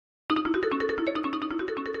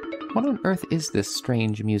What on earth is this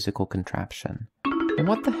strange musical contraption? And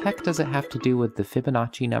what the heck does it have to do with the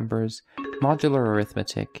Fibonacci numbers, modular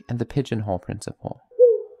arithmetic, and the pigeonhole principle?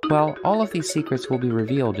 Well, all of these secrets will be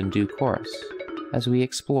revealed in due course, as we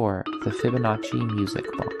explore the Fibonacci Music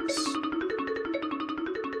Box.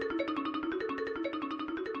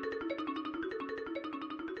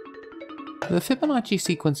 The Fibonacci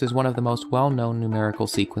sequence is one of the most well-known numerical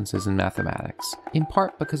sequences in mathematics, in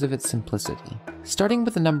part because of its simplicity. Starting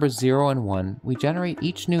with the numbers 0 and 1, we generate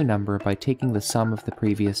each new number by taking the sum of the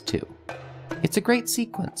previous two. It's a great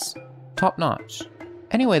sequence. Top-notch.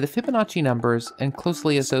 Anyway, the Fibonacci numbers and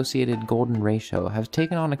closely associated golden ratio have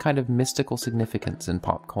taken on a kind of mystical significance in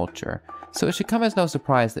pop culture, so it should come as no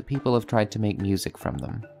surprise that people have tried to make music from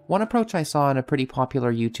them. One approach I saw in a pretty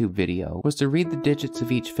popular YouTube video was to read the digits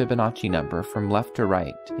of each Fibonacci number from left to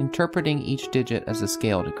right, interpreting each digit as a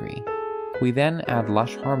scale degree. We then add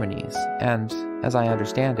lush harmonies, and, as I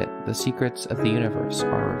understand it, the secrets of the universe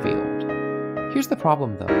are revealed. Here's the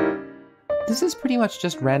problem though. This is pretty much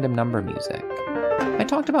just random number music. I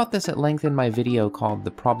talked about this at length in my video called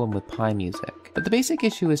The Problem with Pi Music, but the basic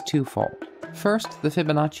issue is twofold. First, the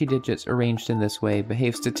Fibonacci digits arranged in this way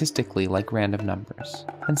behave statistically like random numbers.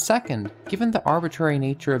 And second, given the arbitrary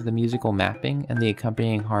nature of the musical mapping and the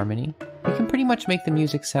accompanying harmony, you can pretty much make the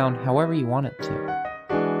music sound however you want it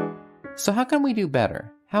to. So how can we do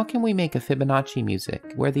better? How can we make a Fibonacci music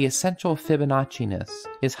where the essential Fibonacci-ness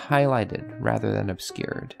is highlighted rather than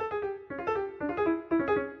obscured?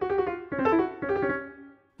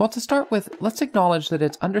 Well, to start with, let's acknowledge that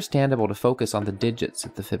it's understandable to focus on the digits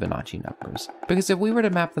of the Fibonacci numbers, because if we were to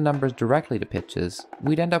map the numbers directly to pitches,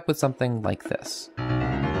 we'd end up with something like this.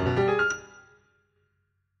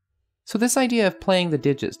 So this idea of playing the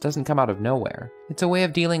digits doesn't come out of nowhere. It's a way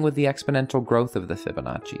of dealing with the exponential growth of the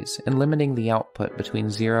Fibonaccis and limiting the output between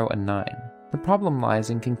 0 and 9. The problem lies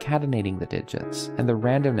in concatenating the digits and the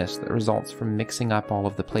randomness that results from mixing up all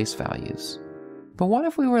of the place values. But what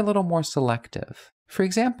if we were a little more selective? For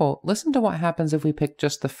example, listen to what happens if we pick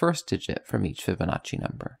just the first digit from each Fibonacci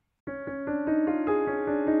number.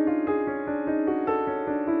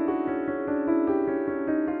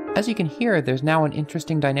 As you can hear, there's now an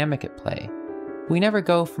interesting dynamic at play. We never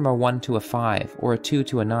go from a 1 to a 5 or a 2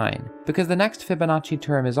 to a 9, because the next Fibonacci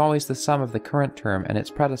term is always the sum of the current term and its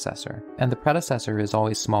predecessor, and the predecessor is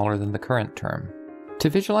always smaller than the current term. To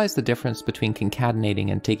visualize the difference between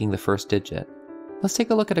concatenating and taking the first digit, let's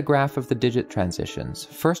take a look at a graph of the digit transitions,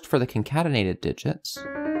 first for the concatenated digits,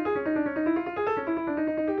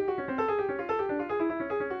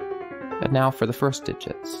 and now for the first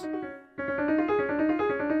digits.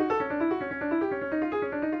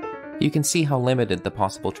 You can see how limited the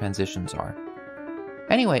possible transitions are.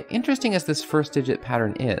 Anyway, interesting as this first digit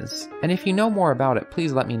pattern is, and if you know more about it,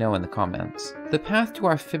 please let me know in the comments, the path to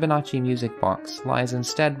our Fibonacci music box lies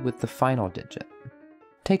instead with the final digit.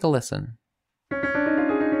 Take a listen.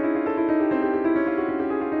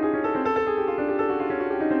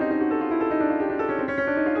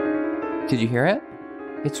 Did you hear it?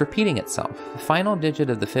 It's repeating itself. The final digit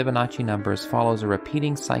of the Fibonacci numbers follows a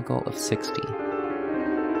repeating cycle of 60.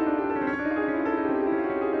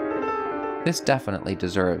 This definitely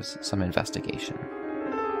deserves some investigation.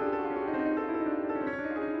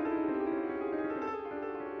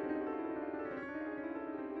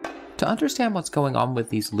 To understand what's going on with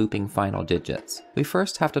these looping final digits, we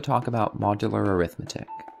first have to talk about modular arithmetic.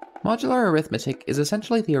 Modular arithmetic is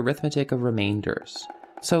essentially the arithmetic of remainders.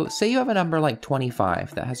 So say you have a number like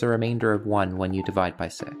 25 that has a remainder of 1 when you divide by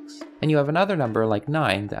 6, and you have another number like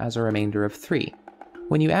 9 that has a remainder of 3.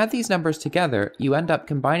 When you add these numbers together, you end up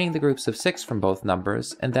combining the groups of 6 from both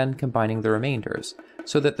numbers and then combining the remainders,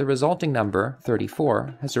 so that the resulting number,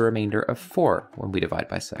 34, has a remainder of 4 when we divide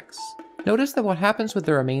by 6. Notice that what happens with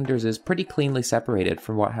the remainders is pretty cleanly separated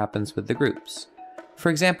from what happens with the groups.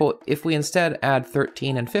 For example, if we instead add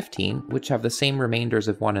 13 and 15, which have the same remainders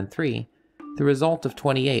of 1 and 3, the result of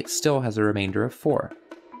 28 still has a remainder of 4.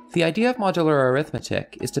 The idea of modular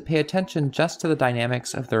arithmetic is to pay attention just to the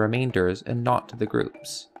dynamics of the remainders and not to the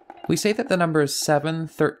groups. We say that the numbers 7,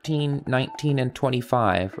 13, 19, and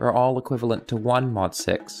 25 are all equivalent to 1 mod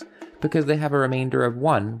 6 because they have a remainder of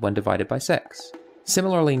 1 when divided by 6.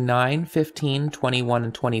 Similarly, 9, 15, 21,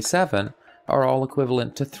 and 27 are all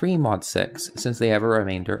equivalent to 3 mod 6 since they have a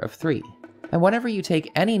remainder of 3. And whenever you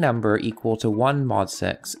take any number equal to 1 mod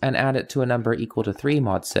 6 and add it to a number equal to 3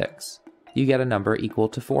 mod 6, you get a number equal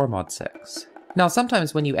to 4 mod 6. Now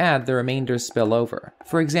sometimes when you add, the remainders spill over.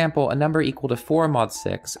 For example, a number equal to 4 mod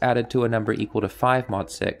 6 added to a number equal to 5 mod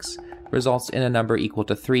 6 results in a number equal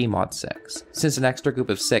to 3 mod 6, since an extra group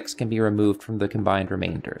of 6 can be removed from the combined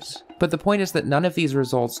remainders. But the point is that none of these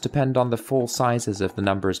results depend on the full sizes of the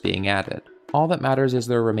numbers being added. All that matters is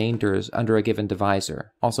their remainders under a given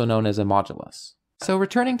divisor, also known as a modulus. So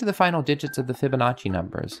returning to the final digits of the Fibonacci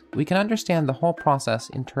numbers, we can understand the whole process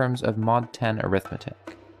in terms of mod 10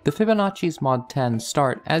 arithmetic. The Fibonacci's mod 10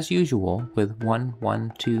 start, as usual, with 1,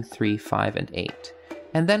 1, 2, 3, 5, and 8.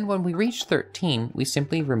 And then when we reach 13, we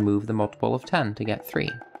simply remove the multiple of 10 to get 3.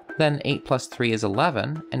 Then 8 plus 3 is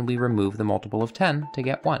 11, and we remove the multiple of 10 to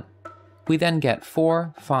get 1. We then get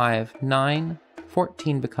 4, 5, 9,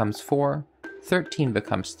 14 becomes 4, 13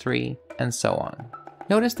 becomes 3, and so on.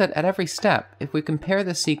 Notice that at every step, if we compare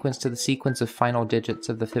this sequence to the sequence of final digits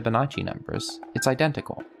of the Fibonacci numbers, it's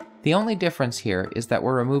identical. The only difference here is that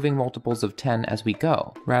we're removing multiples of 10 as we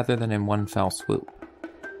go, rather than in one fell swoop.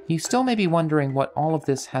 You still may be wondering what all of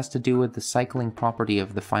this has to do with the cycling property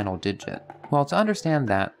of the final digit. Well, to understand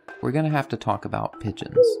that, we're going to have to talk about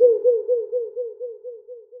pigeons.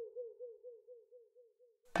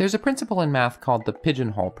 There's a principle in math called the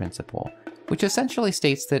pigeonhole principle, which essentially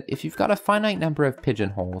states that if you've got a finite number of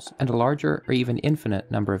pigeonholes and a larger or even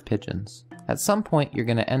infinite number of pigeons, at some point you're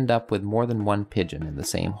going to end up with more than one pigeon in the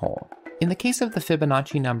same hole. In the case of the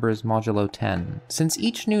Fibonacci numbers modulo 10, since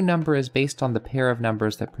each new number is based on the pair of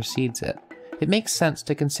numbers that precedes it, it makes sense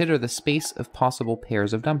to consider the space of possible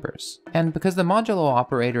pairs of numbers. And because the modulo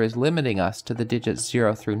operator is limiting us to the digits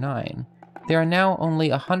 0 through 9, there are now only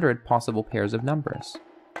 100 possible pairs of numbers,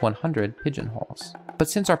 100 pigeonholes. But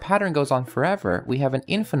since our pattern goes on forever, we have an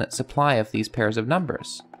infinite supply of these pairs of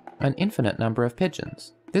numbers, an infinite number of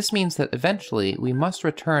pigeons. This means that eventually we must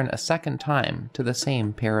return a second time to the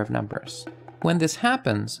same pair of numbers. When this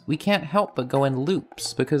happens, we can't help but go in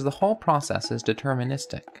loops because the whole process is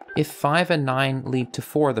deterministic. If 5 and 9 lead to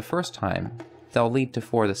 4 the first time, they'll lead to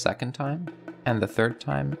 4 the second time, and the third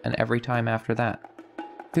time, and every time after that.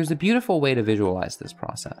 There's a beautiful way to visualize this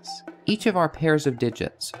process. Each of our pairs of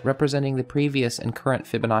digits, representing the previous and current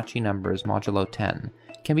Fibonacci numbers modulo 10,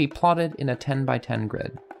 can be plotted in a 10 by 10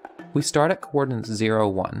 grid. We start at coordinates 0,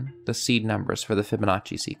 1, the seed numbers for the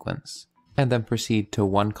Fibonacci sequence, and then proceed to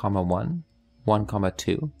 1, 1, 1,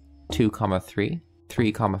 2, 2, 3,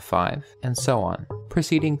 3, 5, and so on,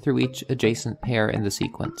 proceeding through each adjacent pair in the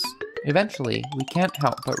sequence. Eventually, we can't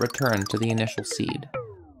help but return to the initial seed.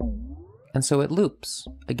 And so it loops,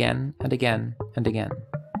 again and again and again.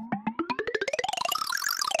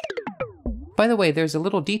 By the way, there's a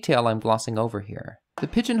little detail I'm glossing over here. The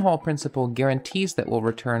pigeonhole principle guarantees that we'll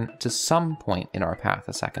return to some point in our path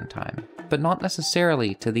a second time, but not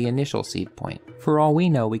necessarily to the initial seed point. For all we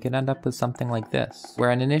know, we could end up with something like this, where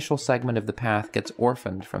an initial segment of the path gets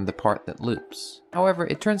orphaned from the part that loops. However,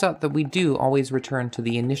 it turns out that we do always return to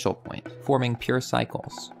the initial point, forming pure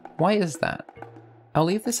cycles. Why is that? I'll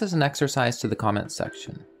leave this as an exercise to the comments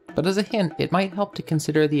section, but as a hint, it might help to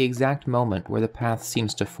consider the exact moment where the path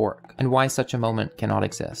seems to fork, and why such a moment cannot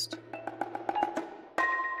exist.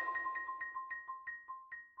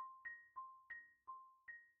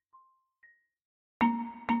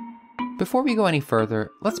 Before we go any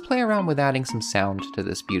further, let's play around with adding some sound to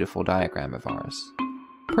this beautiful diagram of ours.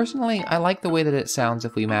 Personally, I like the way that it sounds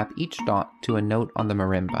if we map each dot to a note on the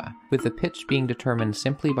marimba, with the pitch being determined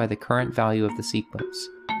simply by the current value of the sequence,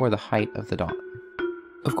 or the height of the dot.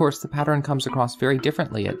 Of course, the pattern comes across very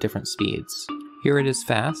differently at different speeds. Here it is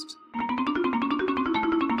fast,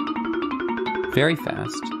 very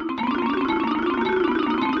fast,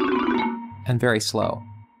 and very slow.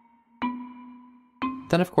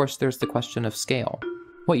 Then of course there's the question of scale.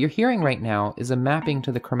 What you're hearing right now is a mapping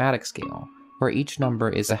to the chromatic scale, where each number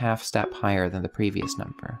is a half step higher than the previous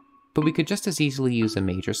number. But we could just as easily use a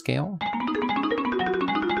major scale,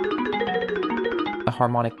 a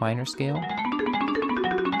harmonic minor scale,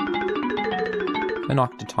 an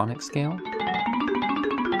octatonic scale,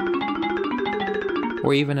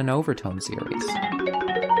 or even an overtone series.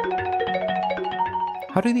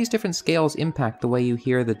 How do these different scales impact the way you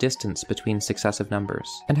hear the distance between successive numbers?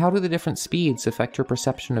 And how do the different speeds affect your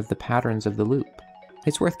perception of the patterns of the loop?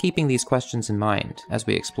 It's worth keeping these questions in mind as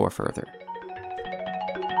we explore further.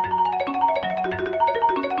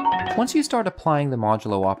 Once you start applying the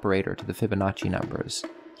modulo operator to the Fibonacci numbers,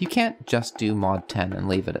 you can't just do mod 10 and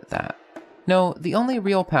leave it at that. No, the only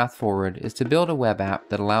real path forward is to build a web app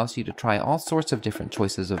that allows you to try all sorts of different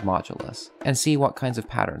choices of modulus, and see what kinds of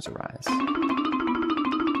patterns arise.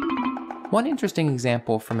 One interesting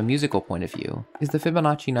example from a musical point of view is the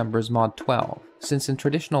Fibonacci numbers mod 12, since in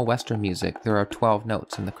traditional Western music there are 12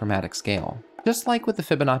 notes in the chromatic scale. Just like with the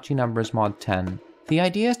Fibonacci numbers mod 10, The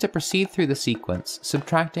idea is to proceed through the sequence,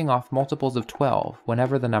 subtracting off multiples of 12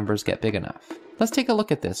 whenever the numbers get big enough. Let's take a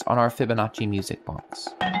look at this on our Fibonacci Music Box.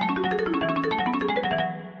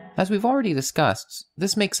 As we've already discussed,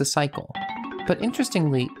 this makes a cycle. But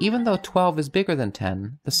interestingly, even though 12 is bigger than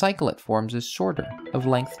 10, the cycle it forms is shorter, of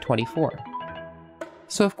length 24.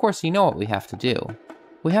 So of course you know what we have to do.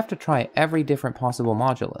 We have to try every different possible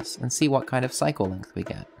modulus and see what kind of cycle length we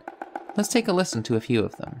get. Let's take a listen to a few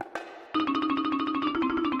of them.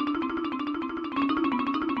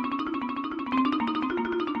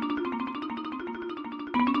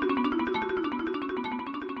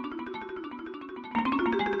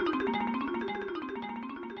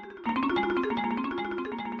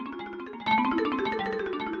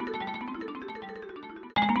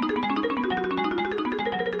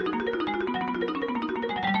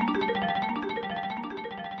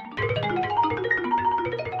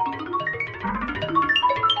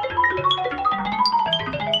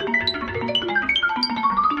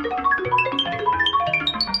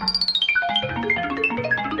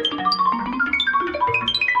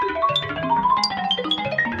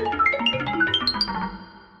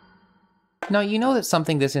 Now you know that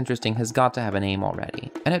something this interesting has got to have a name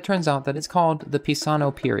already, and it turns out that it's called the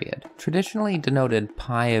Pisano period, traditionally denoted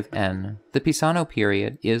pi of n. The Pisano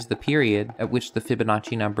period is the period at which the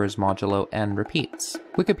Fibonacci numbers modulo n repeats.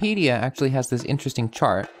 Wikipedia actually has this interesting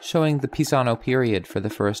chart showing the Pisano period for the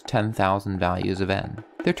first 10,000 values of n.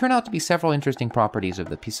 There turn out to be several interesting properties of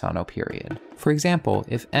the Pisano period. For example,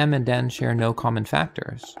 if m and n share no common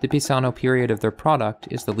factors, the Pisano period of their product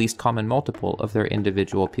is the least common multiple of their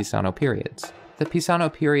individual Pisano periods. The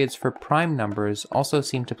Pisano periods for prime numbers also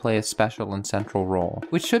seem to play a special and central role,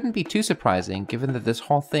 which shouldn't be too surprising given that this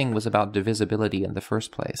whole thing was about divisibility in the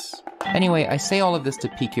first place. Anyway, I say all of this to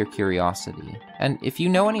pique your curiosity, and if you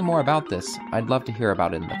know any more about this, I'd love to hear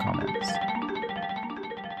about it in the comments.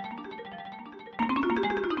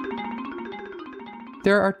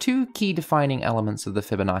 There are two key defining elements of the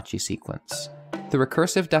Fibonacci sequence: the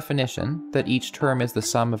recursive definition, that each term is the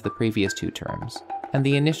sum of the previous two terms, and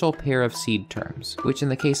the initial pair of seed terms, which in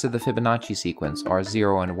the case of the Fibonacci sequence are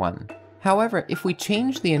 0 and 1. However, if we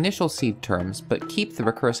change the initial seed terms but keep the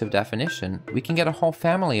recursive definition, we can get a whole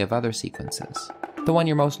family of other sequences. The one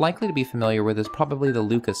you're most likely to be familiar with is probably the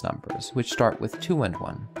Lucas numbers, which start with 2 and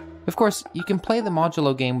 1. Of course, you can play the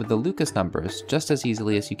modulo game with the Lucas numbers just as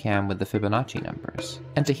easily as you can with the Fibonacci numbers.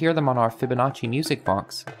 And to hear them on our Fibonacci Music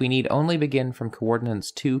Box, we need only begin from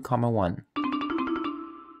coordinates 2, 1.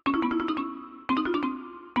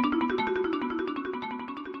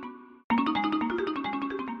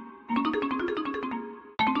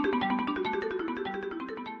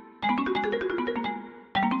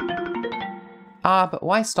 But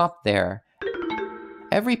why stop there?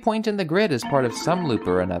 Every point in the grid is part of some loop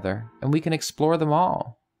or another, and we can explore them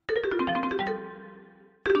all.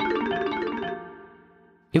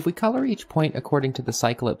 If we color each point according to the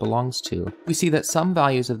cycle it belongs to, we see that some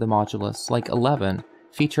values of the modulus, like 11,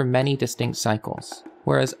 feature many distinct cycles,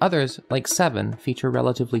 whereas others, like 7, feature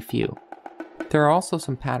relatively few. There are also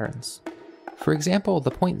some patterns. For example,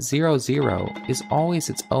 the point 0, 0 is always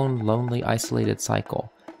its own lonely isolated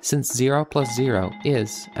cycle, since 0 plus 0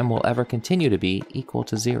 is, and will ever continue to be, equal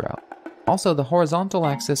to 0. Also, the horizontal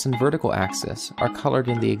axis and vertical axis are colored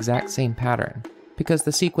in the exact same pattern, because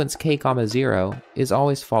the sequence k, 0 is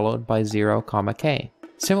always followed by 0, k.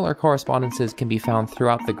 Similar correspondences can be found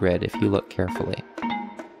throughout the grid if you look carefully.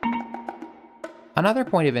 Another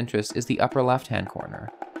point of interest is the upper left-hand corner.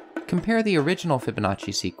 Compare the original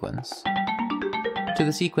Fibonacci sequence to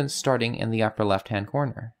the sequence starting in the upper left-hand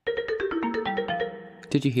corner.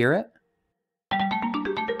 Did you hear it?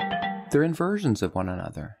 They're inversions of one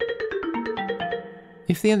another.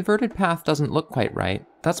 If the inverted path doesn't look quite right,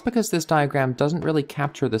 that's because this diagram doesn't really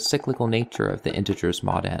capture the cyclical nature of the integers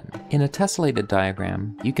mod n. In a tessellated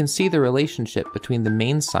diagram, you can see the relationship between the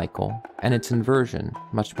main cycle and its inversion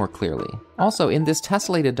much more clearly. Also, in this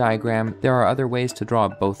tessellated diagram, there are other ways to draw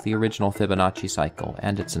both the original Fibonacci cycle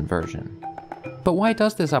and its inversion. But why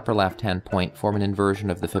does this upper left-hand point form an inversion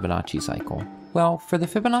of the Fibonacci cycle? Well, for the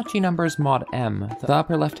Fibonacci numbers mod m, the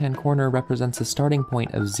upper left-hand corner represents a starting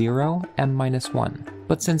point of 0, m-1.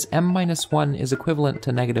 But since m-1 is equivalent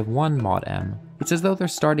to -1 mod m, it's as though they're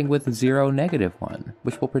starting with 0, -1,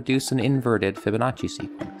 which will produce an inverted Fibonacci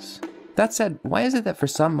sequence. That said, why is it that for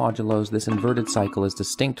some modulos this inverted cycle is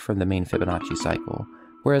distinct from the main Fibonacci cycle,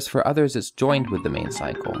 whereas for others it's joined with the main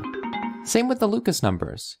cycle? Same with the Lucas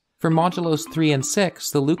numbers. For modulos 3 and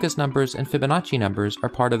 6, the Lucas numbers and Fibonacci numbers are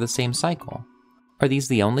part of the same cycle. Are these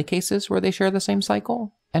the only cases where they share the same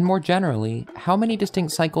cycle? And more generally, how many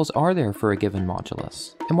distinct cycles are there for a given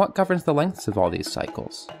modulus? And what governs the lengths of all these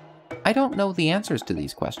cycles? I don't know the answers to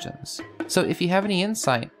these questions, so if you have any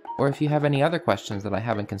insight, or if you have any other questions that I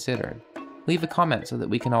haven't considered, leave a comment so that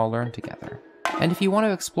we can all learn together. And if you want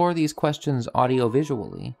to explore these questions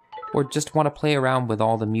audio-visually, or just want to play around with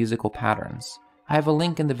all the musical patterns, I have a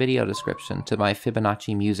link in the video description to my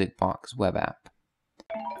Fibonacci Music Box web app.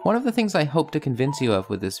 One of the things I hope to convince you of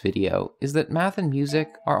with this video is that math and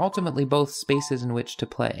music are ultimately both spaces in which to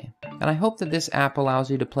play, and I hope that this app allows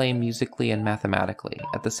you to play musically and mathematically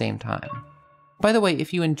at the same time. By the way,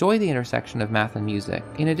 if you enjoy the intersection of math and music,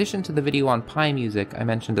 in addition to the video on pi music I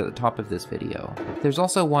mentioned at the top of this video, there's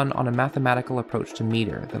also one on a mathematical approach to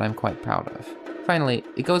meter that I'm quite proud of. Finally,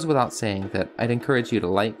 it goes without saying that I'd encourage you to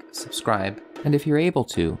like, subscribe, and if you're able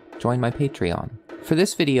to, join my Patreon. For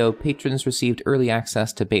this video, patrons received early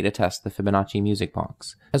access to beta test the Fibonacci Music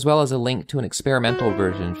Box, as well as a link to an experimental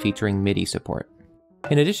version featuring MIDI support.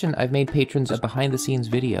 In addition, I've made patrons a behind-the-scenes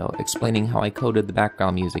video explaining how I coded the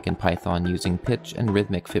background music in Python using pitch and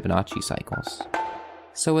rhythmic Fibonacci cycles.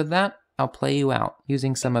 So with that, I'll play you out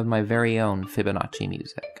using some of my very own Fibonacci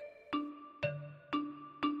music.